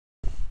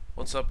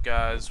What's up,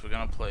 guys? We're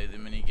gonna play the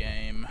mini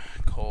game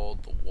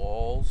called The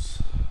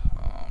Walls.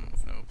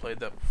 I've never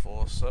played that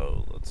before,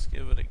 so let's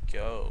give it a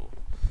go.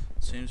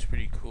 It seems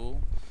pretty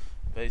cool.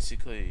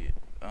 Basically,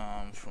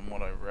 from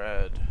what I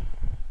read,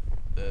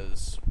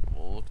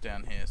 we'll look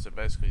down here. So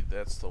basically,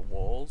 that's the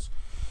walls.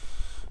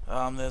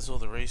 There's all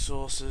the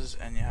resources,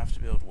 and you have to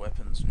build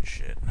weapons and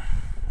shit,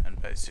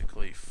 and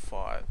basically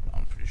fight.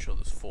 I'm pretty sure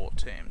there's 4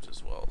 teams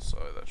as well,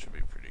 so that should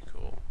be pretty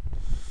cool.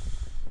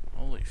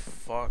 Holy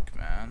fuck,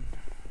 man.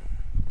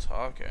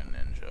 Taco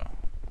Ninja.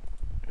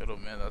 I gotta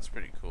admit, that's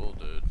pretty cool,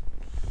 dude.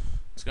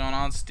 What's going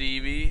on,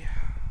 Stevie?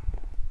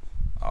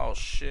 Oh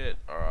shit.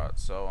 Alright,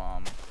 so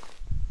alright,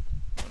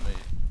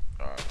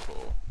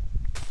 cool.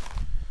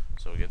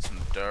 So we get some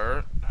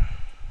dirt.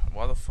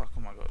 Why the fuck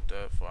am I got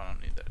dirt for? I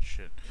don't need that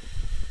shit.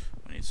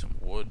 We need some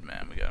wood,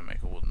 man. We gotta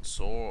make a wooden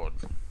sword.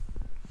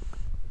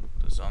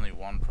 There's only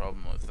one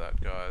problem with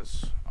that,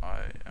 guys.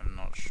 I am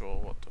not sure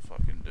what to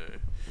fucking do.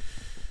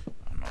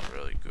 I'm not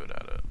really good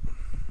at it.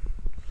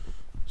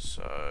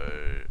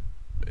 So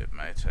it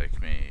may take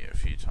me a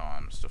few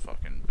times to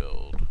fucking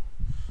build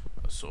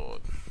a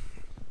sword,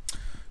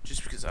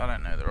 just because I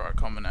don't know the right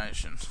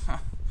combination.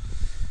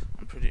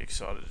 I'm pretty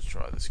excited to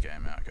try this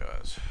game out,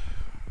 guys.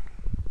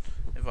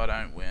 If I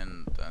don't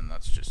win, then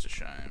that's just a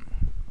shame.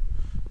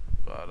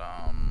 But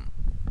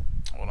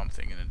what I'm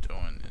thinking of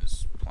doing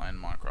is playing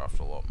Minecraft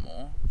a lot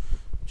more,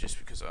 just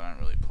because I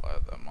don't really play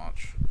it that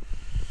much.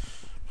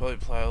 Probably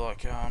play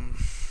like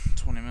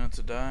 20 minutes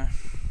a day,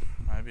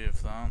 maybe,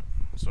 if that.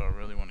 So I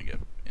really want to get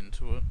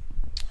into it.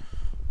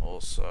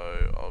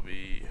 Also, I'll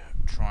be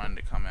trying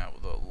to come out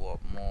with a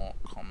lot more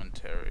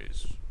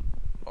commentaries.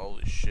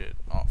 Holy shit.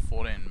 Oh,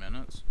 14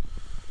 minutes?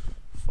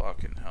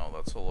 Fucking hell,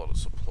 that's a lot of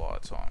supply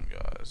time,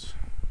 guys.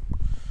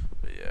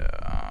 But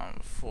yeah,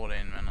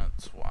 14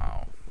 minutes,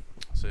 wow.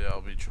 So yeah,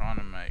 I'll be trying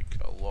to make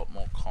a lot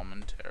more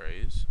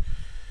commentaries,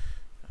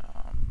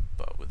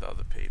 but with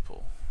other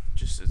people. I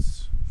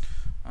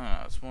don't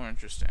know, it's more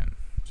interesting.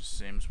 Just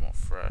seems more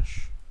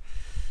fresh.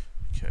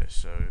 Okay,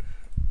 so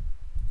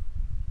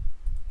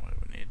what do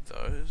we need?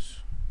 Those.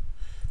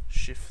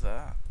 Shift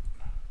that.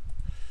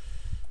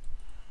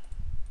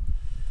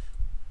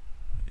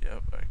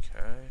 Yep,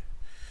 okay.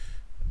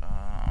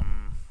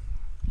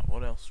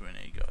 What else do we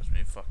need, guys? We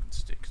need fucking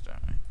sticks,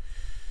 don't we?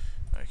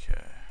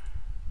 Okay.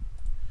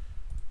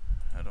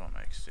 How do I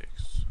make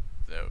sticks?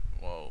 There we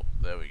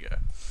go.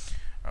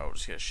 Alright, we'll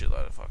just get a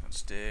shitload of fucking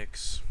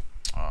sticks.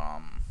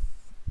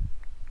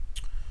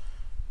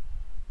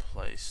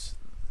 Place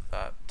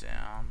that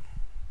down.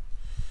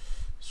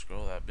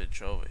 Scroll that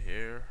bitch over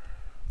here.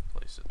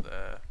 Place it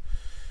there.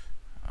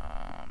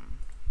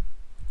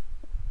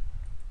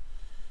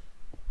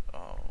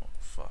 Oh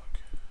fuck.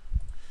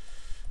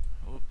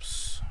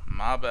 Oops.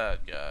 My bad,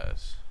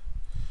 guys.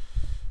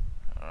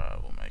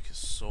 Alright, we'll make a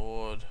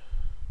sword.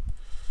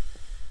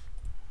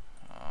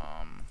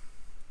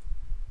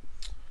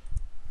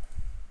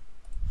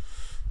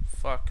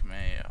 Fuck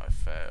me, I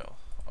fail.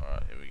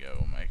 Alright, here we go.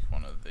 We'll make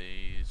one of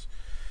these.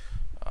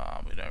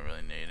 We don't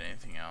really need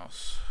anything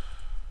else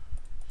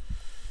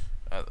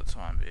at the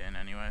time being,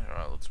 anyway.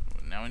 Alright,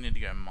 now we need to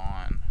go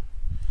mine.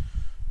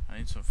 I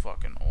need some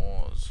fucking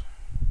ores.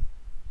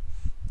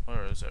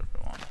 Where is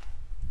everyone?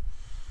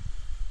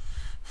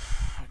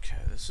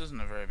 Okay, this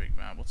isn't a very big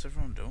map. What's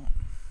everyone doing?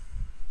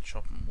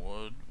 Chopping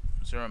wood.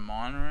 Is there a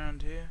mine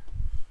around here?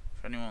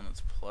 For anyone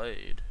that's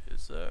played,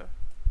 is there?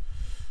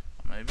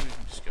 Or maybe we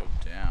can just go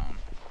down.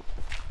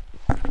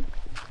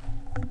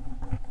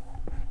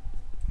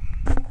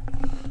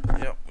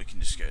 Yep, we can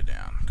just go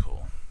down.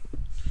 Cool.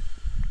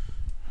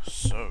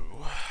 So,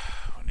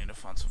 we need to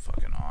find some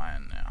fucking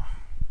iron now.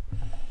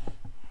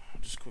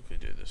 I'll just quickly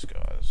do this,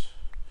 guys.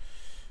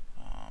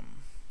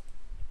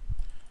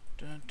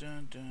 Dun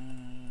dun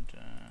dun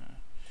dun.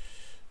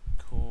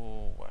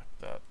 Cool, whack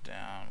that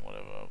down,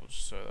 whatever. We'll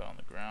just throw that on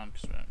the ground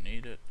because we don't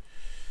need it.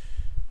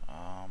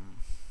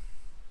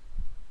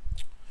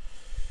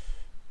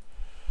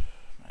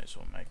 May as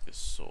well make this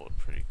sword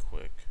pretty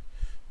quick.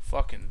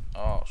 Fucking,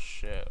 oh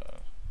shit.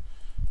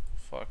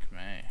 Fuck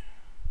me.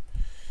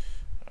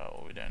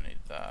 Well, we don't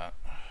need that.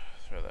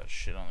 Throw that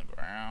shit on the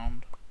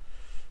ground.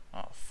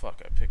 Oh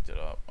fuck, I picked it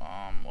up.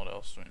 What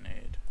else do we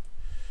need?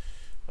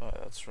 Oh,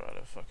 that's right,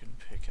 a fucking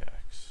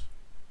pickaxe.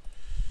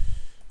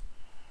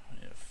 I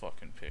need a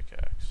fucking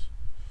pickaxe.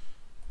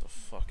 What the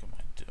fuck am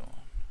I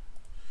doing?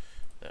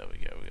 There we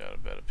go, we got a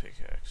better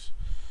pickaxe.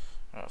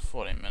 Alright,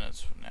 14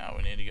 minutes from now,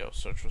 we need to go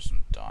search for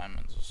some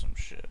diamonds or some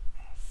shit.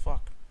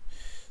 Fuck.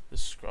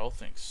 This scroll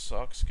thing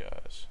sucks,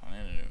 guys. I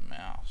need a new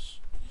mouse.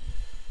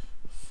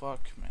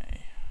 Fuck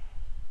me.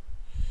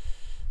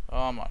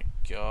 Oh my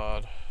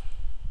god.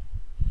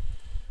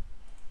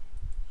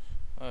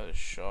 That is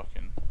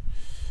shocking.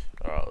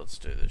 Alright, let's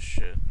do this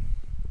shit.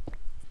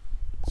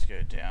 Let's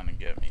go down and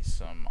get me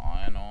some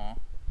iron ore.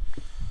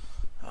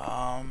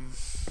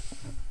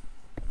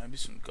 Maybe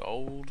some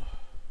gold.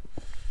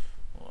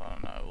 Well, I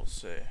don't know, we'll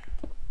see.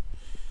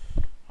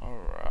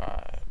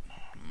 Alright.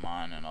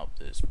 Mining up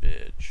this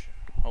bitch.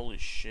 Holy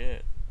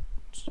shit.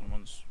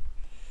 Someone's...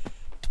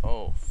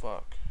 Oh,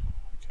 fuck.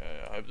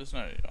 Okay, I hope there's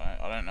no...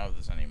 I don't know if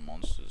there's any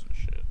monsters and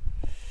shit.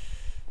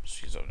 Just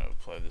because I've never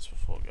played this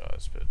before,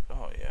 guys. But,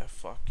 oh yeah,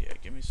 fuck yeah,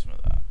 give me some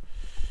of that.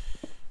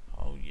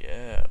 Oh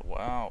yeah,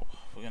 wow.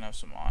 We're gonna have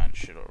some iron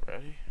shit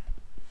already.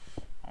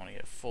 I want to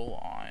get full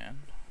iron.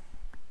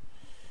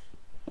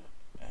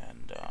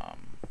 And,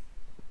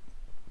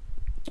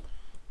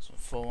 some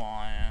full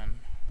iron.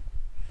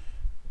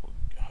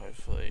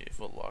 Hopefully, if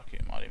we're lucky,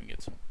 we might even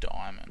get some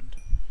diamond.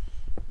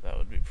 That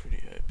would be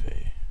pretty OP.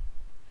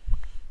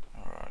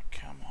 Alright,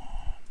 come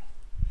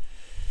on.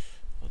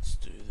 Let's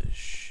do this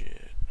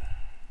shit.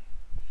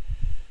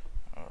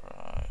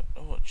 Alright.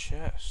 Oh, a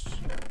chest.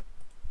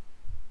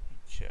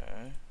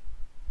 Okay.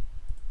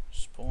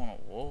 Spawn a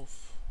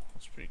wolf.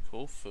 That's pretty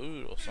cool.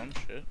 Food or some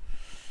shit.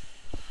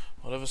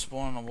 Whatever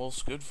spawning a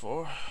wolf's good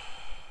for.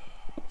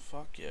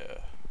 Fuck yeah.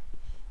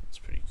 That's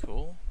pretty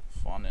cool.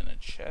 Find in a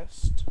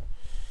chest.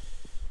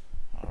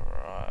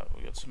 Alright,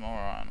 we got some more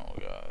iron ore,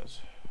 guys.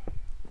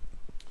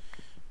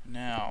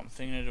 Now, I'm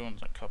thinking of doing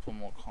a couple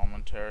more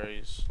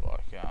commentaries,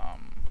 like,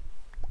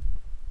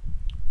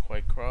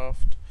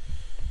 Quakecraft.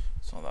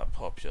 It's not that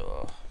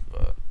popular,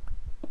 but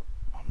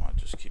I might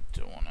just keep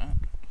doing it.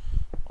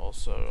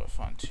 Also, I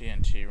find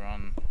TNT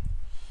Run,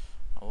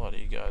 a lot of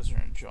you guys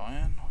are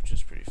enjoying, which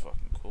is pretty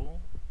fucking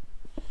cool.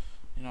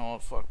 You know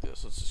what, fuck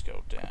this, let's just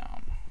go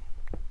down.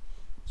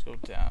 Let's go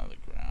down to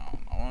the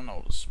ground. I wanna know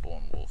what the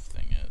spawn wolf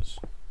thing is.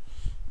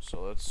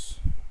 So let's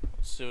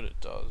see what it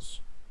does.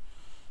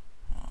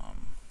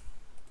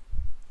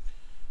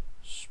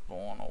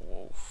 Spawn a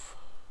wolf.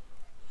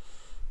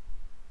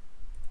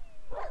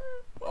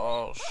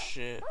 Oh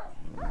shit.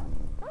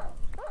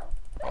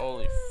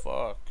 Holy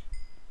fuck.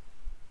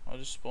 I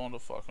just spawned a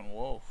fucking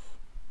wolf.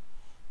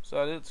 Is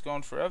that it? It's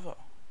gone forever.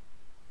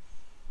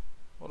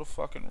 What a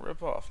fucking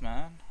rip-off,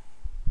 man.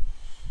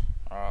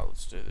 Alright,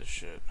 let's do this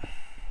shit.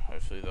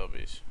 Hopefully there'll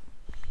be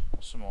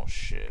some more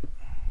shit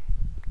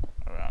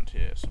around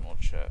here, some more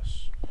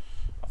chests.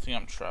 I think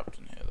I'm trapped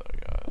in here though,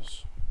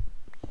 guys.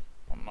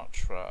 I'm not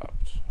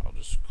trapped. I'll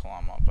just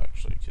climb up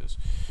actually, because...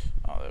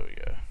 oh, there we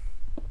go.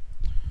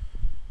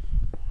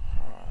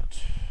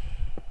 Alright.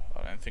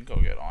 I don't think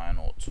I'll get iron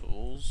ore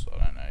tools.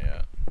 I don't know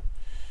yet.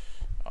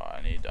 Oh,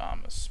 I need a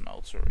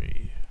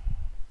smeltery.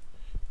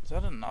 Is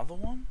that another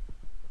one?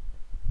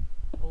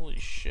 Holy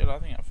shit, I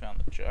think I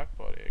found the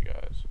jackpot here,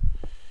 guys.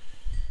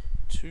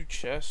 2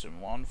 chests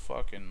in one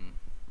fucking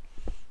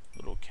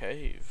little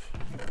cave.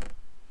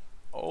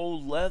 Oh,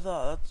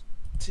 leather. That's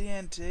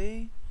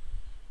TNT?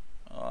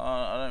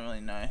 I don't really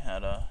know how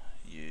to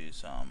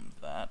use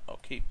that. I'll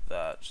keep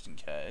that just in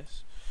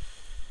case.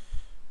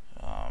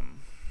 I'm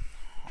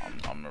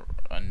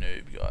a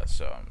noob, guys,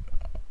 so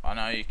I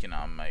know you can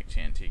make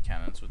TNT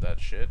cannons with that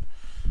shit,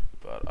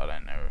 but I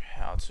don't know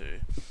how to.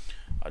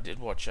 I did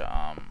watch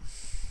a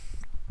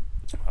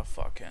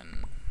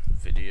fucking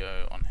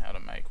video on how to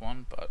make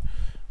one, but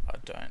I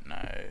don't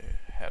know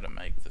how to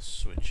make the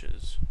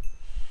switches.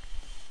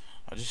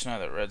 I just know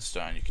that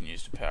redstone you can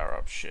use to power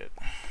up shit,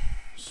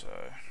 so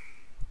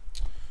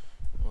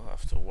we'll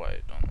have to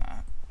wait on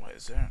that. Wait,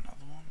 is there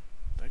another one?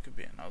 There could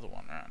be another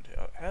one around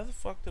here. How the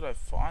fuck did I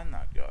find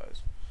that,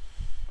 guys?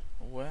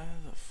 Where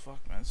the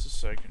fuck, man? This is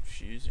so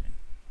confusing.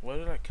 Where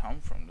did I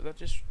come from? Did that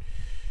just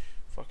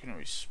fucking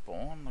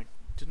respawn? Like,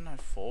 didn't I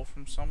fall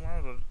from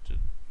somewhere? Or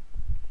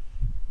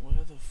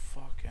where the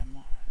fuck am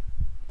I?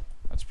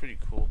 That's pretty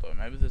cool though.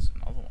 Maybe there's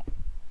another one.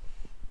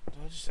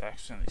 Did I just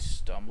accidentally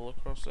stumble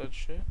across that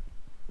shit?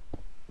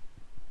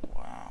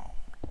 Wow.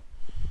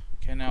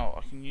 Okay, now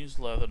I can use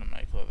leather to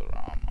make leather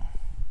armor,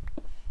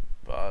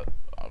 but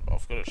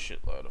I've got a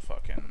shitload of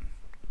fucking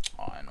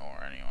iron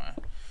ore anyway.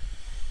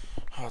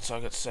 Oh, so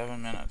I got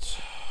 7 minutes.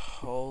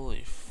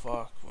 Holy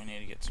fuck, we need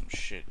to get some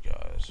shit,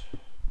 guys.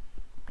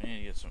 We need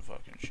to get some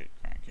fucking shit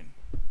cranking,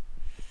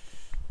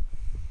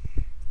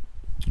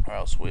 or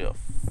else we are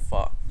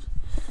fucked.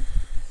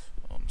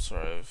 Oh, I'm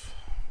sorry if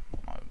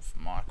my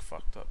mic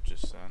fucked up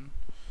just then.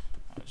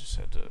 I just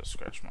had to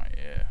scratch my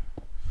ear.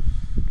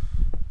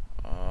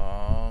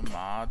 Oh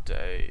my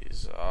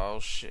days. Oh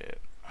shit.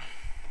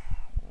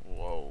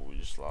 Whoa, we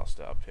just lost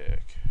our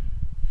pick.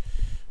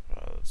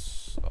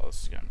 This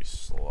is gonna be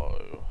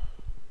slow.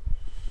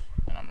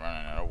 And I'm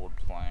running out of wood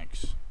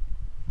planks.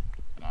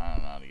 And I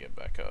don't know how to get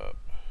back up.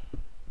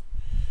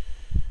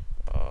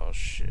 Oh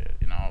shit.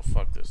 You know what,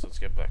 fuck this. Let's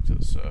get back to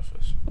the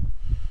surface.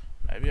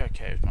 Maybe I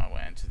caved my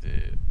way into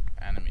the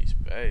enemy's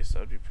base.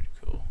 That'd be pretty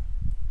cool.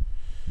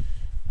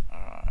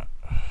 Alright.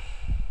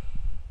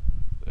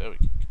 There we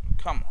go.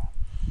 Come on.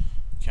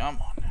 Come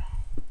on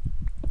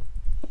now.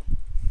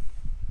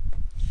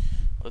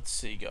 Let's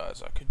see,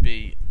 guys. I could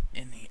be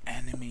in the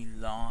enemy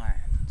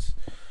lines.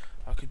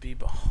 I could be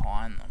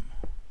behind them.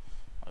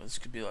 Oh, this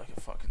could be like a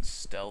fucking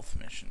stealth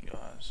mission,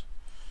 guys.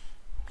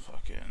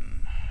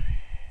 Fucking...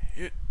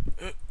 Hey,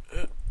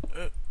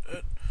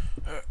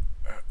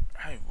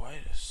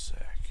 wait a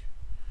sec.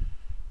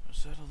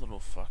 Was that a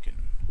little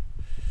fucking...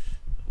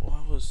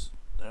 Why was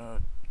there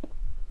a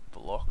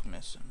block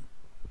missing?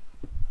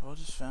 Have I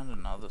just found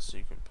another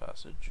secret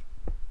passage?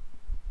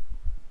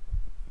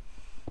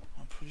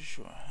 I'm pretty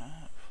sure I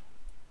have.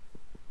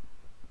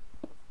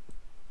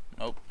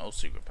 Nope, no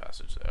secret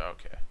passage there.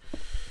 Okay.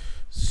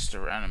 It's just a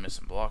random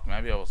missing block.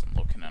 Maybe I wasn't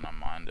looking and I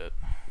mined it.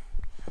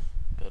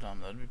 But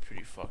that'd be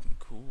pretty fucking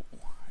cool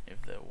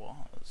if there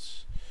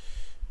was.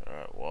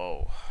 Alright,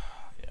 whoa.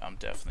 Yeah, I'm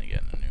definitely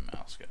getting a new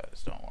mouse,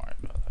 guys. Don't worry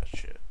about that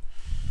shit.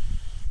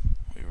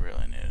 We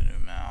really need a new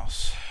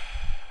mouse.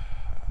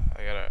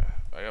 I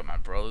got my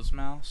brother's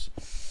mouse.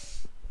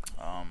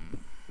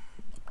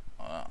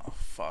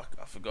 Fuck,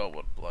 I forgot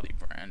what bloody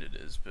brand it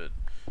is, but it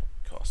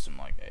cost him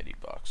like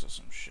 $80 or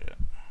some shit.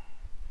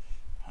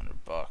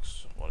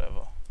 $100,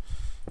 whatever.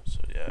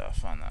 So yeah, I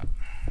find that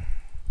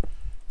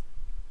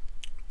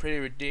pretty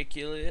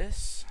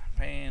ridiculous,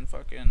 paying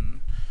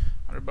fucking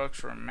 $100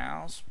 for a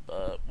mouse,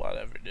 but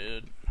whatever,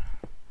 dude.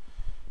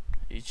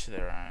 Each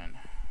their own.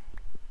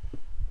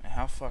 Man,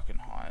 how fucking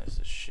high is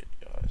this shit,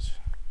 guys?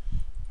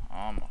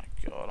 Oh my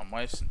god, I'm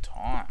wasting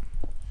time.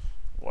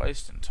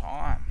 Wasting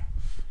time.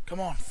 Come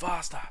on,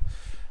 faster!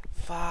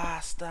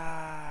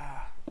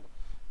 Faster!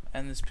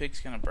 And this pig's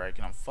gonna break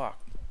and I'm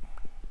fucked.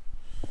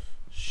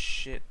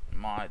 Shit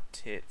my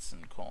tits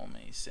and call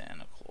me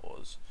Santa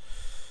Claus.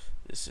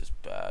 This is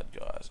bad,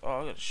 guys.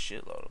 Oh, I got a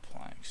shitload of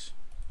planks.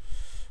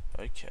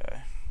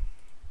 Okay.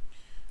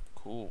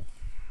 Cool.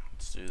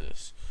 Let's do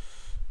this.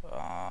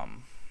 Fuck,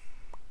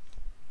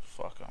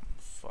 I'm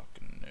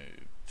fucking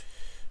noob.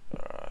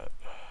 Alright.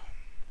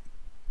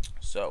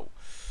 So,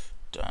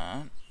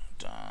 dun.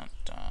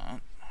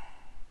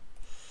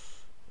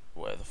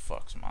 Where the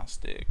fuck's my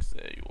sticks?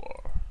 There you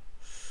are.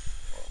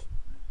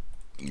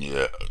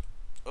 Yeah.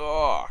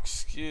 Oh,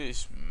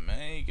 excuse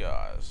me,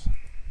 guys.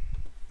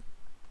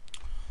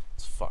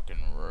 It's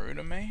fucking rude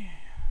of me.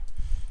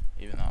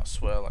 Even though I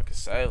swear like a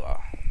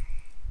sailor.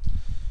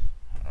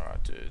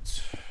 Alright,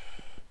 dudes.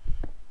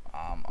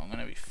 I'm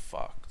gonna be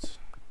fucked.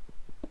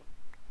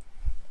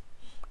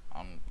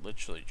 I'm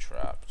literally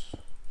trapped.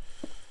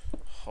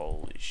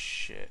 Holy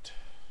shit.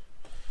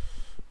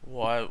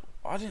 Why?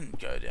 I didn't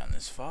go down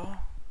this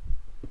far.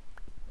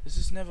 Is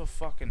this never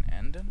fucking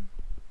ending?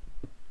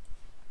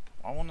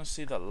 I wanna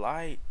see the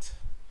light.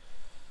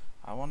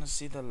 I wanna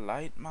see the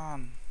light,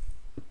 man.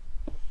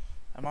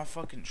 Am I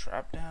fucking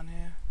trapped down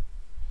here?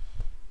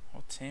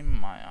 What team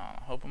am I on?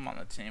 I hope I'm on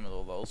the team with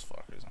all those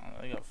fuckers.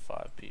 They got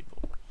 5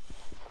 people.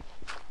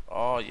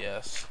 Oh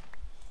yes.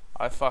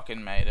 I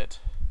fucking made it.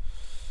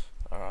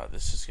 Alright,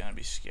 this is gonna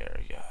be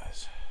scary,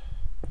 guys.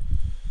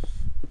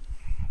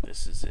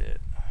 This is it.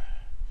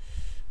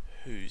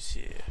 Who's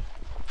here?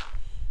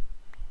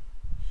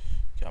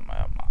 Got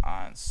my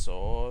iron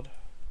sword.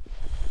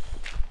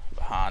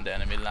 Behind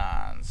enemy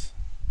lines.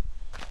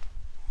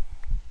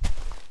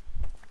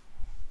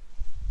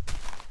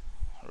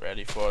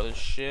 Ready for this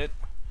shit?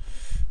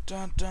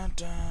 Dun dun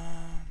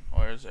dun.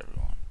 Where's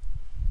everyone?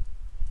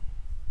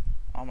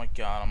 Oh my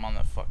god, I'm on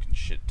that fucking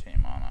shit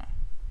team, aren't I?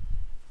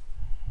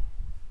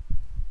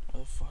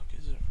 Where the fuck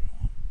is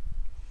everyone?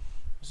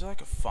 Is there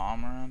like a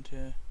farm around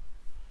here?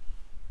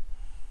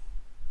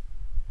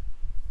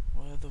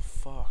 Where the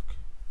fuck?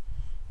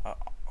 I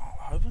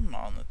hope I'm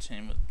not on the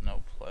team with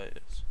no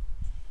players.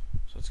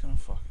 So it's gonna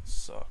fucking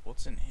suck.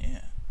 What's in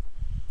here?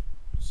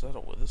 Is that a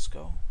wither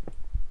skull?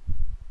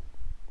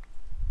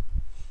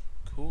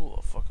 Cool,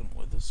 a fucking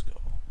wither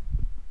skull.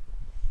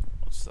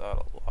 What's that,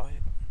 a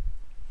light?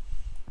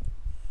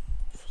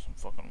 Some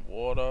fucking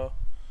water.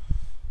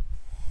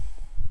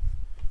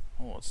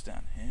 Oh, what's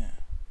down here?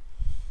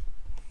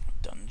 A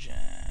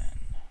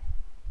dungeon.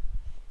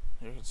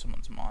 You reckon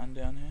someone's mine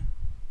down here?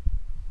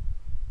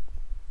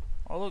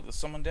 Oh look, there's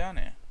someone down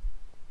here.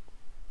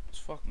 It's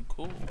fucking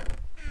cool.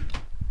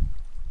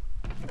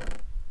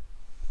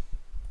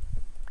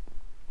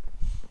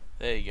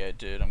 There you go,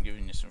 dude. I'm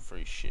giving you some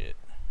free shit.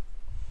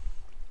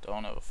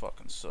 Don't ever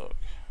fucking suck.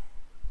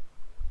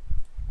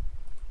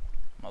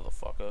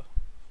 Motherfucker.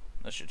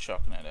 Unless you're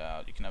chucking it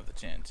out, you can have the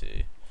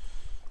TNT.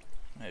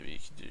 Maybe you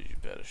can do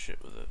better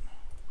shit with it.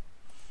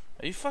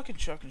 Are you fucking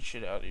chucking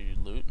shit out or are you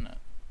looting it?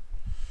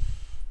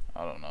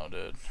 I don't know,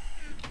 dude.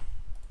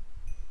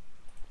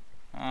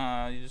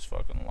 You just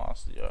fucking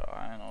lost your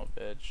iron ore,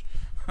 bitch.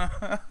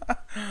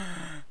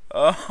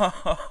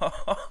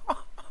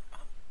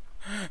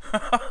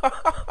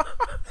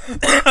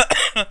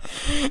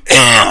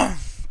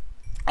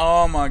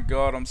 Oh my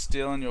god, I'm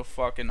stealing your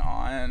fucking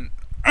iron.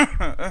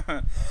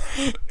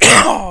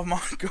 Oh my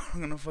god,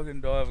 I'm gonna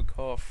fucking die of a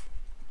cough.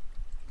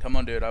 Come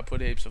on, dude, I put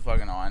heaps of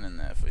fucking iron in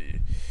there for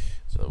you,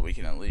 so that we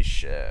can at least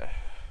share.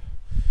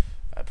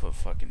 I put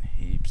fucking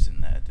heaps in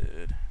there,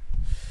 dude.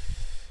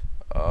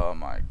 Oh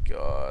my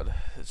god,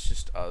 it's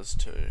just us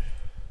two.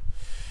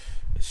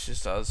 It's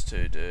just us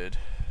two, dude.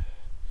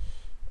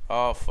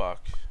 Oh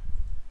fuck.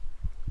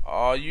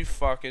 Oh, you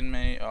fucking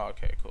me. Oh,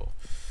 okay, cool.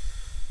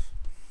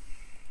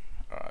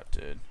 Alright,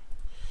 dude.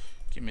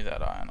 Give me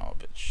that iron ore,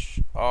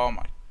 bitch. Oh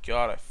my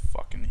god,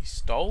 he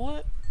stole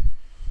it?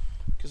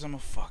 Cause I'm a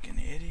fucking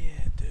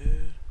idiot,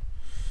 dude.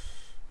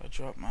 I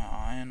dropped my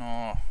iron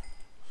ore.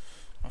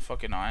 My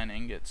fucking iron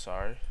ingot,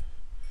 sorry.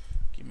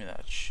 Give me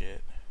that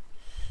shit.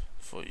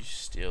 Before you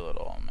steal it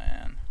all,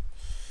 man.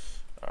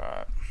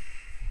 Alright.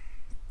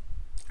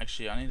 Actually,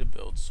 Actually, I need to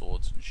build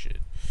swords and shit.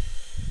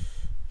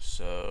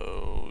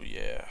 So,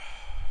 yeah.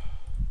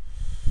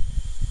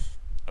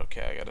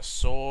 Okay, I got a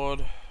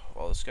sword.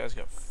 Well, this guy's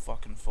got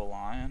fucking full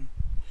iron.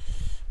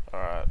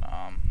 Alright,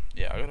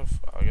 yeah, I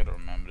gotta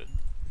remember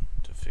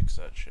to fix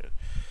that shit.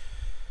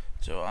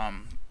 To,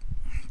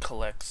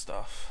 collect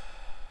stuff.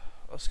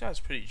 This guy's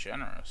pretty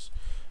generous.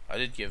 I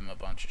did give him a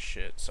bunch of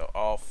shit, so,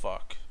 oh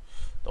fuck.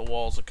 The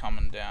walls are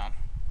coming down.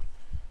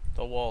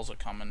 The walls are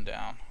coming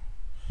down.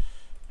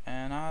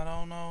 And I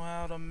don't know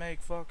how to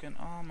make fucking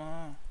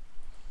armor.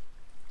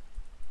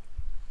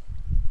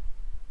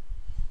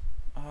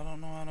 I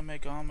don't know how to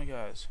make armor,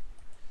 guys.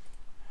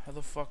 How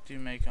the fuck do you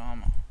make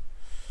armor?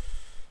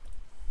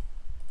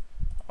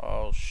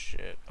 Oh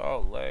shit.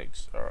 Oh,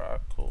 legs. Alright,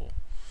 cool.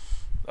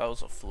 That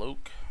was a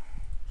fluke.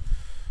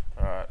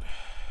 Alright.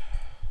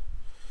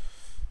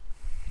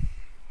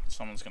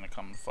 Someone's gonna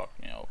come and fuck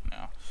me up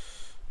now.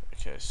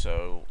 Okay,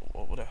 so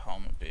what would a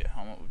helmet be? A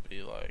helmet would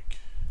be like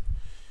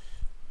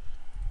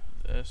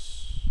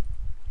this.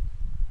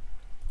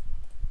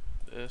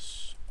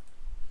 This.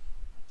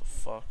 What the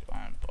fuck?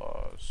 Iron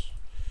bars.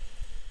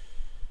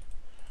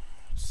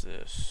 What's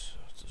this?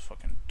 It's a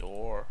fucking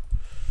door.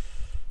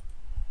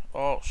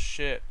 Oh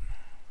shit.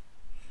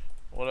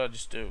 What did I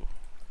just do?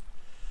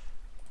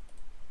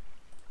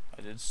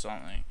 I did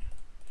something.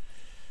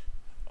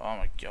 Oh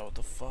my god, what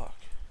the fuck?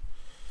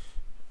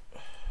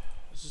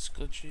 Is this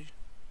glitchy?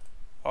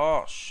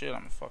 Oh shit,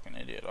 I'm a fucking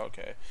idiot.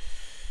 Okay.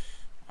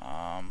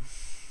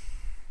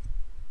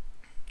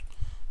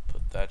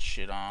 Put that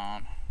shit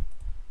on.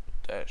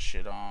 Put that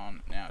shit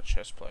on. Now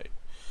chest plate.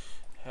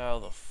 How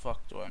the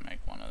fuck do I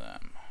make one of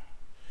them?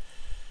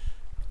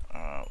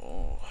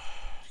 Oh,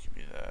 give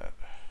me that.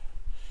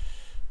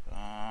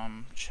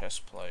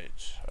 Chest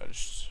plate. I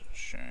just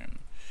assume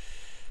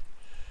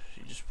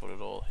you just put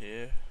it all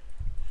here.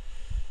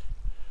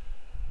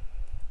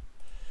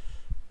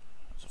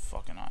 It's a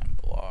fucking iron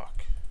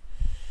block.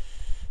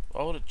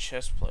 What would a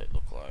chest plate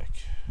look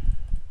like?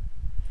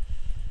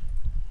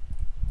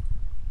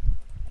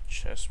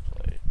 Chest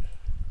plate.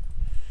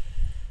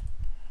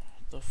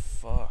 What the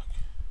fuck?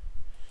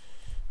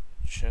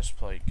 Chest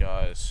plate,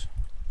 guys.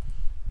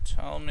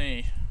 Tell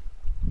me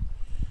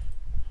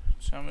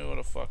what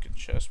a fucking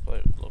chest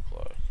plate would look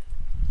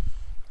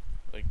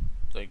like.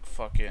 Like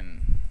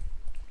fucking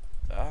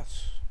that.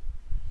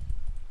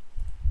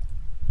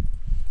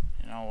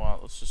 You know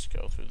what? Let's just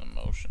go through the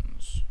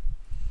motions.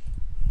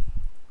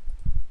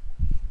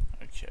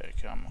 Okay,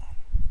 come on.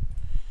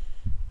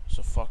 It's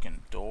a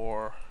fucking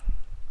door.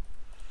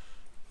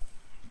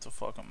 It's a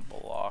fucking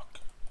block.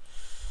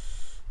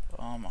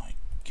 Oh my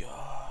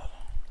god.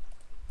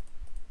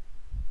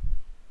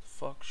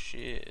 Fuck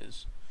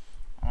shears.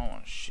 I don't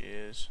want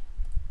shears.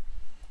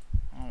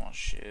 I don't want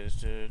shears,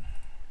 dude.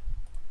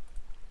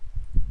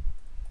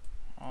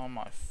 Oh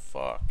my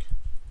fuck.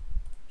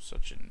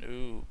 Such a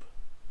noob.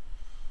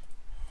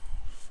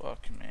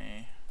 Fuck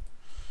me.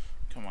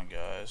 Come on,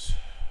 guys.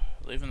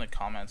 Leave in the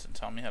comments and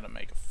tell me how to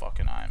make a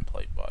fucking iron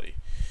plate body.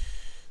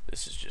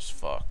 This is just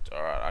fucked.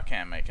 Alright, I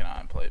can't make an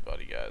iron plate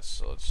body, guys,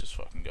 so let's just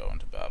fucking go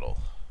into battle.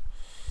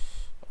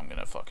 I'm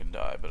gonna fucking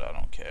die, but I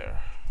don't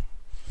care.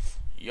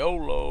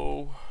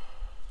 YOLO.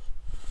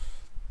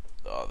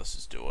 Oh, this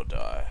is do or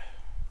die.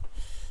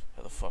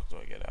 How the fuck do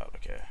I get out?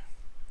 Okay.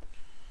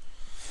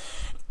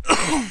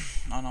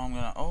 I know I'm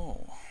gonna.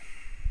 Oh,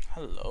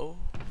 hello.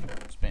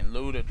 It's been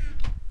looted.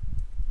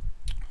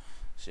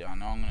 See, I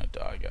know I'm gonna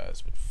die,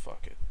 guys, but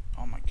fuck it.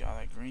 Oh my god,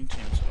 that green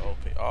team's OP.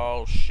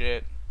 Oh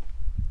shit.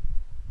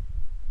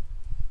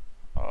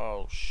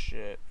 Oh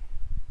shit.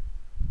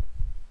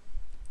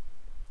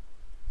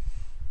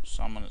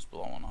 Someone is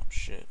blowing up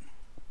shit.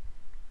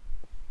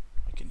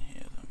 I can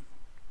hear them.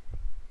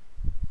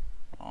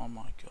 Oh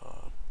my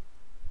god.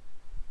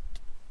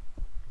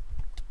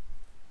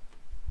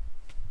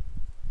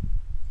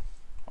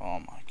 Oh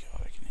my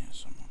god, I can hear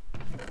someone.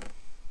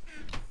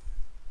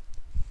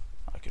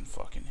 I can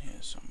fucking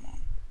hear someone.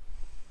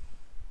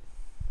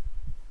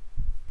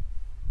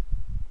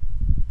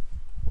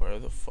 Where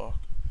the fuck?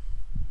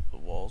 The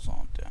walls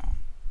aren't down.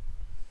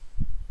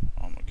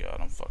 Oh my god,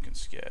 I'm fucking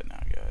scared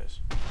now, guys.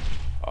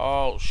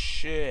 Oh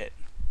shit.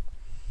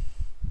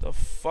 The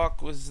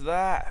fuck was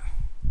that?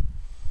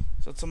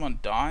 Is that someone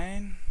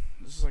dying?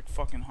 This is like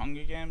fucking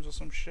Hunger Games or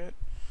some shit?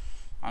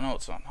 I know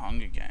it's not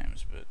Hunger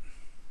Games, but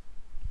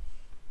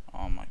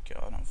oh my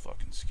god, I'm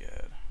fucking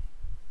scared.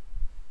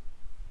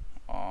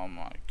 Oh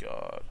my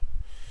god.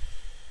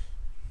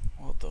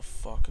 What the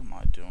fuck am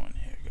I doing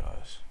here,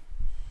 guys?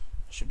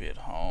 I should be at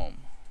home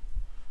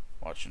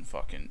watching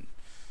fucking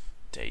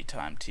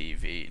daytime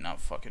TV, not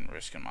fucking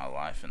risking my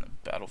life in the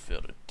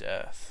battlefield of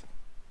death.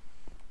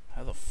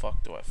 How the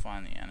fuck do I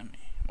find the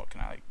enemy? What, can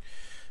I like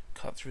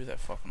cut through their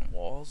fucking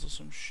walls or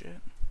some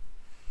shit?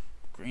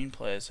 Green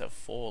players have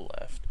 4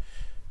 left.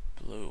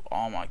 Blue.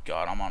 Oh my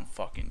god, I'm on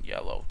fucking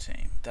yellow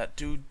team. That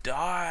dude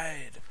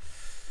died.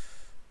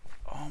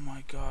 Oh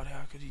my god,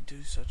 how could he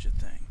do such a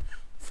thing?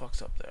 The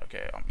fuck's up there?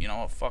 Okay, you know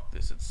what? Fuck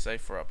this. It's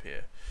safer up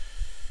here.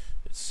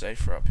 It's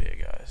safer up here,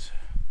 guys.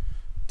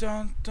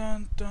 Dun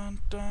dun dun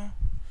dun.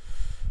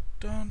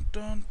 Dun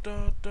dun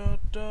dun dun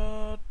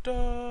dun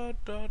dun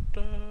dun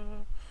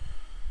dun.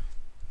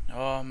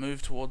 Oh,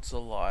 move towards the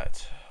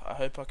light. I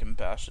hope I can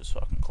bash this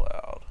fucking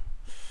cloud.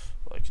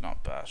 Like,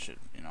 not bash it,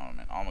 you know what I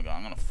mean? Oh my god,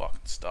 I'm gonna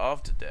fucking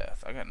starve to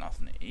death. I got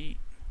nothing to eat.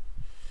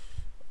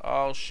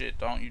 Oh shit,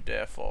 don't you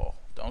dare fall.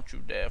 Don't you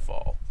dare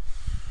fall.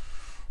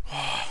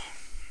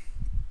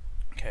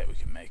 Okay, we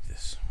can make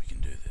this. We can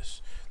do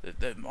this.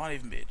 There might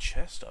even be a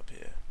chest up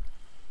here.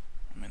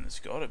 I mean, there's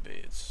gotta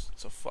be. It's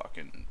a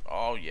fucking...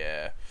 Oh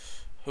yeah.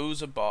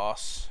 Who's a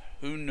boss?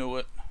 Who knew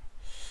it?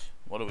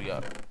 What do we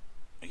got?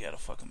 We got a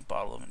fucking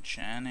bottle of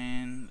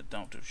enchanting that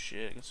don't do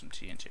shit. I got some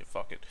TNT.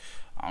 Fuck it.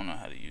 I don't know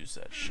how to use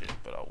that shit,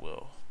 but I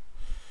will.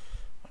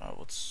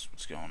 What's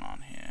going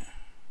on here?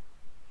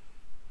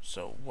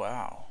 So,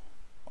 wow.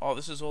 Oh,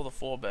 this is all the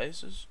 4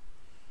 bases?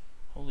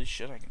 Holy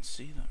shit, I can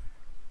see them.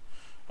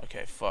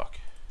 Okay, fuck.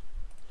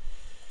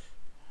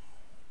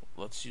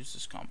 Let's use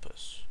this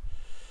compass.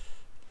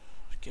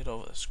 Get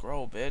over the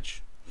scroll, bitch.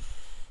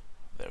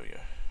 There we go.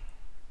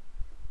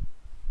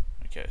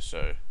 Okay,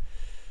 so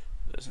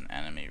there's an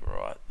enemy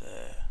right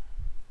there.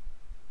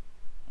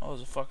 Oh,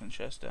 there's a fucking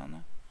chest down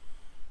there.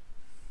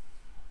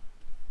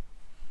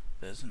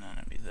 There's an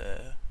enemy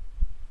there.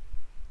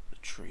 The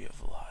tree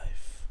of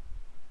life.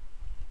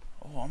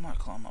 Oh, I might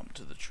climb up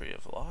to the tree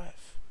of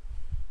life.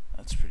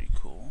 That's pretty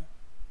cool.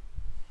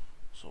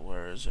 So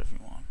where is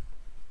everyone?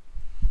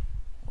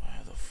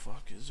 Where the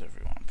fuck is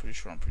everyone? I'm pretty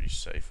sure I'm pretty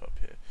safe up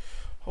here.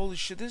 Holy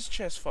shit, there's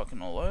chests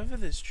fucking all over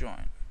this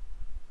joint.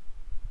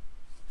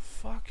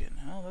 Fucking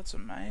hell, that's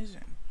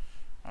amazing.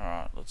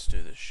 Alright, let's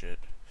do this shit.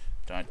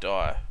 Don't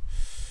die.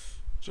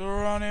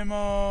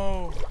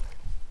 Geronimo!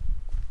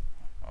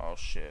 Oh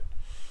shit.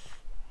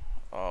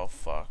 Oh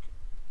fuck.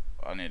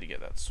 I need to get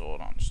that sword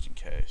on just in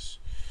case.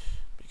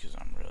 Because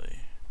I'm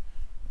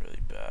really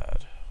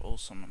bad. Oh,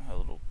 someone had a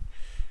little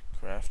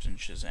crafting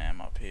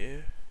Shazam up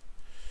here.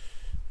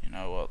 You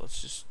know what,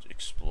 let's just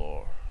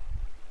explore.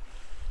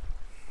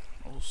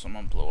 Oh,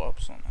 someone blew up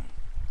something.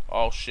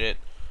 Oh shit.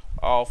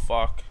 Oh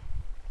fuck.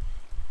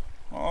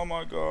 Oh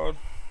my god.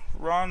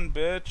 Run,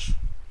 bitch.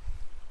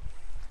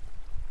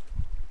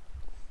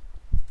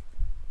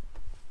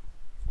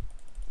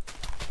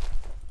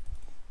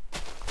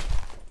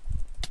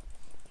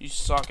 You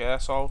suck,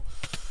 asshole.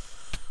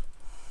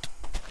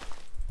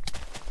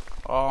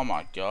 Oh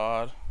my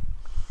god.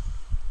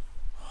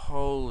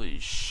 Holy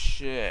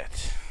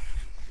shit.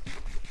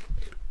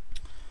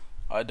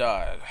 I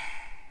died.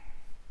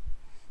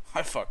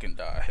 I fucking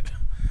died.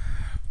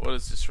 What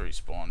is this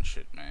respawn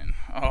shit, man?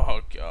 Oh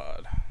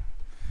god.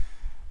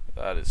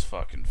 That is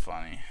fucking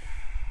funny.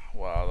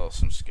 Wow, that was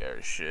some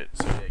scary shit.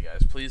 So yeah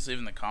guys, please leave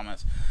in the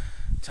comments.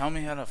 Tell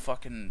me how to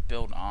fucking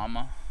build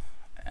armor.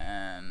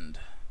 And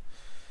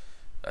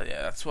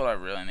yeah, that's what I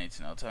really need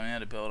to know. Tell me how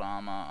to build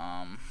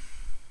armor.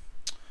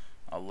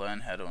 I'll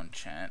learn how to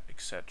enchant,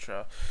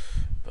 etc.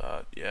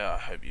 But yeah, I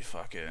hope you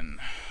fucking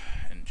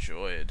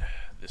enjoyed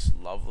this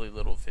lovely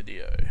little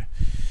video.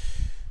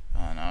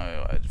 I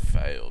know I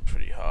failed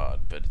pretty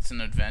hard, but it's an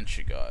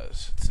adventure,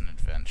 guys. It's an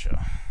adventure.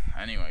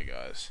 Anyway,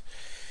 guys,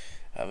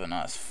 have a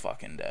nice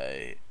fucking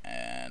day,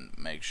 and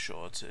make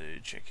sure to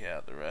check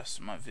out the rest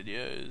of my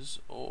videos,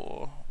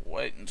 or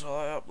wait until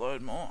I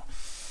upload more.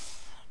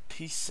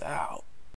 Peace out.